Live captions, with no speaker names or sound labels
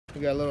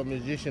We got a little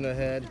musician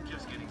ahead.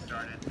 Just getting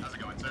started. How's it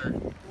going, sir?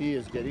 He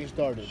is getting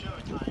started.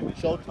 Showtime.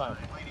 Showtime.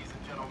 Ladies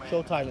and gentlemen.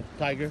 Showtime,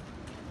 Tiger.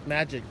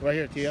 Magic, right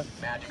here, Tia.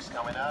 Magic's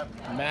coming up.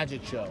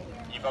 Magic show.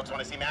 You folks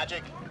want to see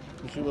magic?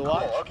 You should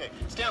watch. Cool, okay.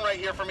 Stand right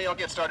here for me. I'll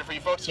get started for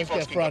you folks. You Let's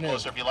folks get can front go in.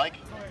 closer if you like.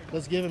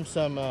 Let's give him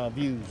some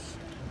views.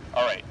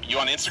 All right. You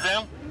on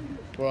Instagram?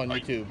 We're on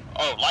YouTube.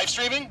 Oh, live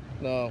streaming?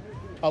 No,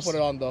 I'll put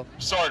it on though.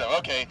 Sort of.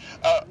 Okay.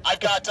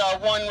 I've got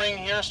one ring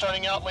here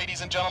starting out,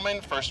 ladies and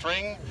gentlemen. First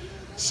ring.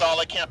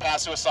 Solid. Can't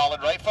pass to a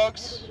solid, right,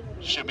 folks?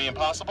 Should be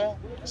impossible.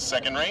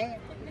 Second ring.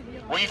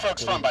 Where are you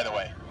folks from, by the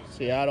way?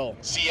 Seattle.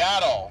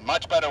 Seattle.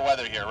 Much better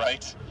weather here,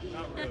 right?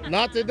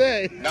 Not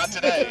today. Not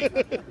today.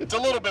 It's a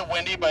little bit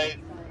windy, but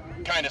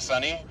kind of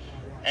sunny.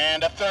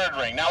 And a third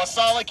ring. Now a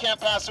solid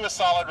can't pass to a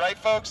solid, right,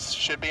 folks?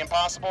 Should be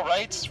impossible,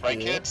 right? Right,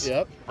 kids?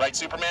 Yep. Right,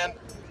 Superman?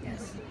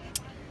 Yes.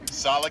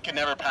 Solid can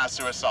never pass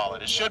to a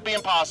solid. It should be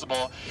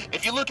impossible.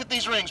 If you look at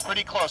these rings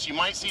pretty close, you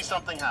might see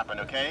something happen,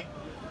 okay?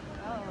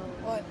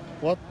 What?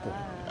 What the?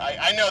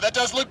 I know, that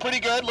does look pretty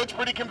good. Looks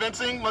pretty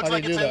convincing. Looks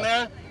like it's in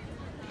there.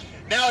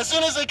 Now, as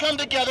soon as they come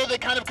together, they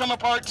kind of come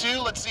apart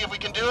too. Let's see if we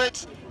can do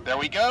it. There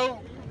we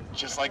go.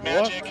 Just like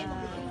magic.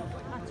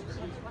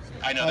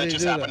 I know that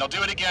just happened. I'll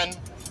do it again.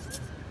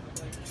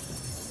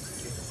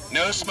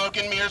 No smoke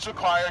and mirrors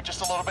required,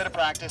 just a little bit of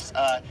practice.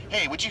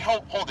 Hey, would you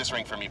hold this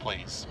ring for me,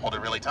 please? Hold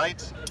it really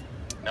tight.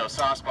 No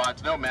soft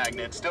spots, no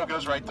magnets, still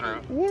goes right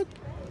through. What?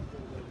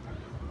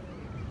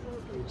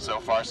 So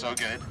far, so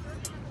good.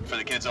 For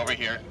the kids over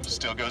here,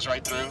 still goes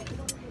right through.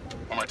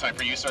 One more time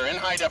for you, sir, in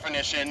high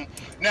definition.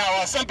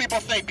 Now, some people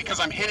think because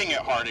I'm hitting it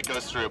hard, it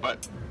goes through,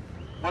 but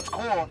what's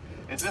cool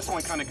is this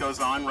one kind of goes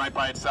on right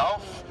by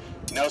itself.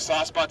 No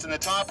soft spots in the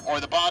top or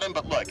the bottom,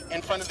 but look,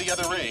 in front of the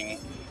other ring,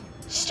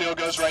 still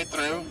goes right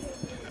through.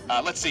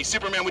 Let's see,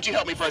 Superman, would you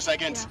help me for a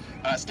second?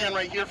 Stand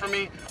right here for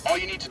me. All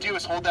you need to do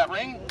is hold that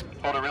ring,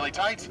 hold it really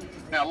tight.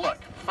 Now look,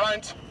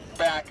 front,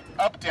 back,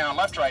 up, down,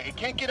 left, right. It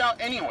can't get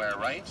out anywhere,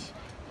 right?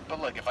 But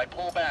look, if I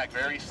pull back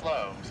very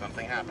slow,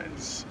 something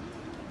happens.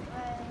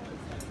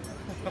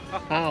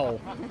 How?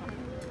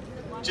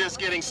 Just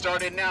getting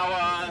started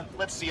now.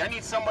 Let's see, I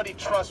need somebody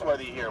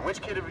trustworthy here. Which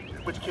kid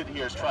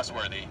here is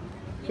trustworthy?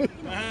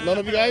 None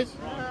of you guys?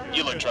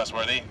 You look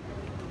trustworthy.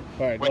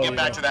 All right, We'll get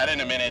back to that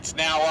in a minute.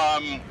 Now,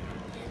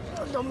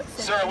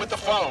 sir, with the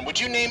phone, would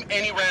you name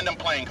any random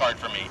playing card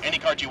for me? Any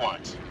card you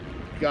want?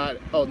 Got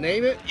it. Oh,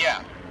 name it?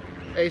 Yeah.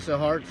 Ace of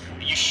Hearts.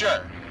 You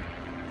sure?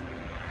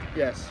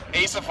 Yes.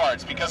 Ace of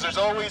Hearts, because there's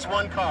always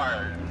one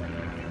card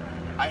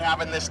I have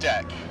in this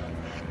deck.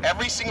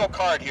 Every single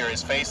card here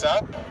is face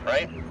up,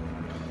 right?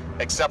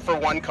 Except for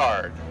one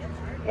card.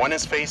 One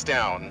is face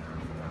down.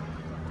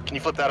 Can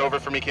you flip that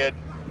over for me, kid?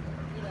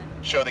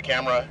 Show the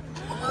camera.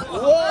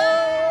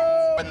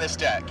 Whoa! In this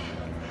deck,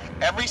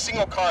 every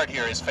single card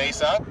here is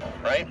face up,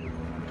 right?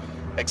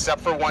 Except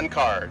for one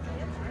card.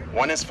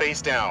 One is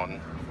face down.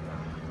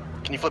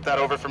 Can you flip that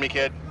over for me,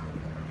 kid?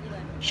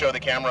 Show the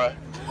camera.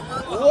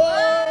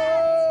 What?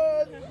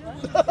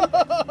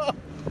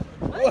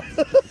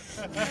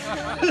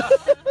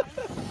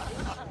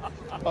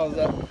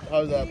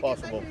 How's that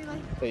possible?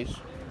 Face.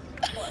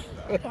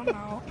 I don't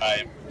know.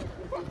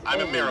 I'm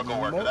a miracle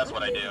worker, that's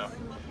what I do.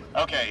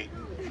 Okay,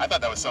 I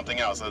thought that was something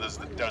else. That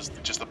was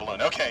just a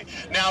balloon. Okay,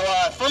 now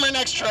for my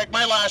next trick,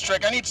 my last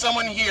trick, I need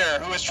someone here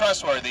who is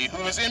trustworthy,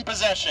 who is in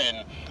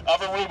possession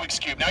of a Rubik's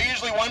Cube. Now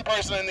usually one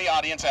person in the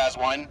audience has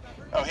one.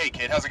 Oh, hey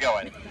kid, how's it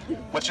going?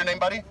 What's your name,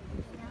 buddy?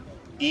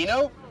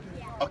 Eno?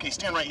 Okay,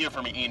 stand right here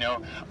for me,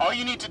 Eno. All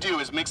you need to do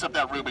is mix up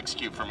that Rubik's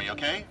Cube for me,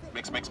 okay?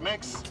 Mix, mix,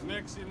 mix.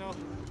 Mix, you know.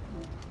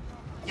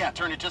 Yeah,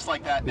 turn it just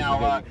like that.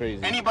 Now, crazy.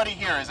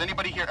 has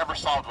anybody here ever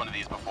solved one of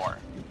these before?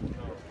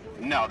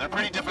 No, they're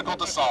pretty difficult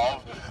to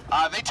solve.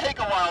 They take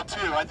a while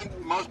too. I think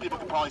most people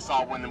can probably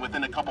solve one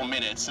within a couple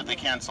minutes if they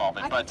can solve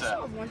it. I But can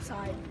solve one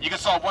side. you can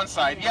solve one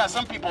side. Yeah,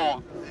 some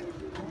people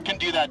can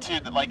do that too.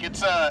 Like it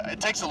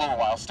takes a little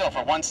while still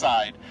for one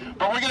side.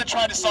 But we're gonna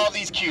try to solve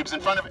these cubes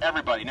in front of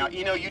everybody. Now,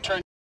 Eno, you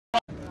turn.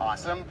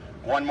 Awesome.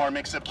 One more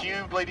mix-up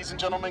cube, ladies and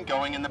gentlemen,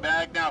 going in the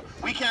bag. Now,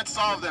 we can't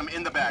solve them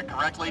in the bag,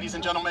 correct, ladies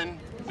and gentlemen?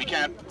 We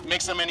can't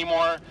mix them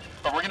anymore,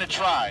 but we're gonna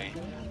try.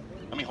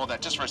 Let me hold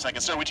that just for a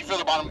second. Sir, would you feel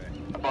the bottom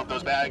of both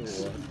those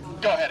bags?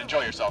 Go ahead,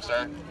 enjoy yourself,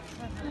 sir.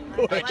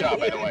 Great job,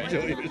 by the way.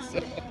 Enjoy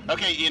yourself.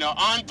 Okay, Eno,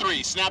 on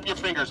three, snap your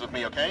fingers with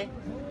me, okay?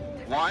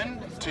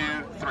 1, 2,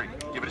 3.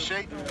 Give it a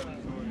shake.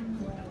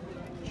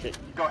 Shake.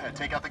 Go ahead,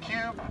 take out the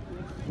cube.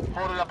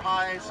 Hold it up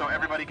high so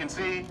everybody can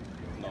see.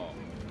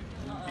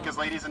 Because,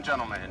 ladies and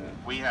gentlemen,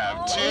 we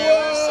have 2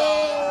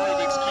 solid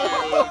Rubik's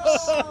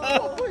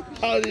Cubes.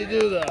 How do you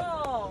do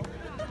that?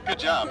 Good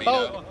job,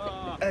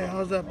 Eno. Hey,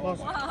 how's that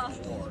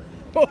possible?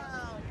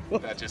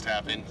 That just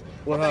happened.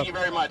 What Well, thank you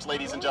happened? very much,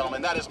 ladies and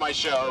gentlemen. That is my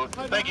show.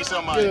 Thank you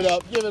so much.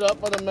 Give it up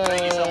for the man.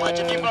 Thank you so much.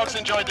 If you folks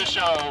enjoyed the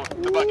show,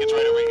 the bucket's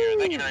right over here.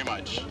 Thank you very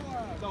much.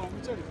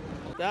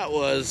 That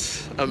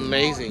was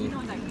amazing.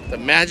 The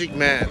Magic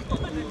Man.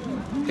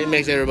 He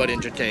makes everybody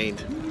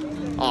entertained.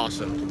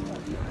 Awesome.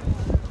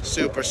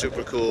 Super,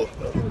 super cool.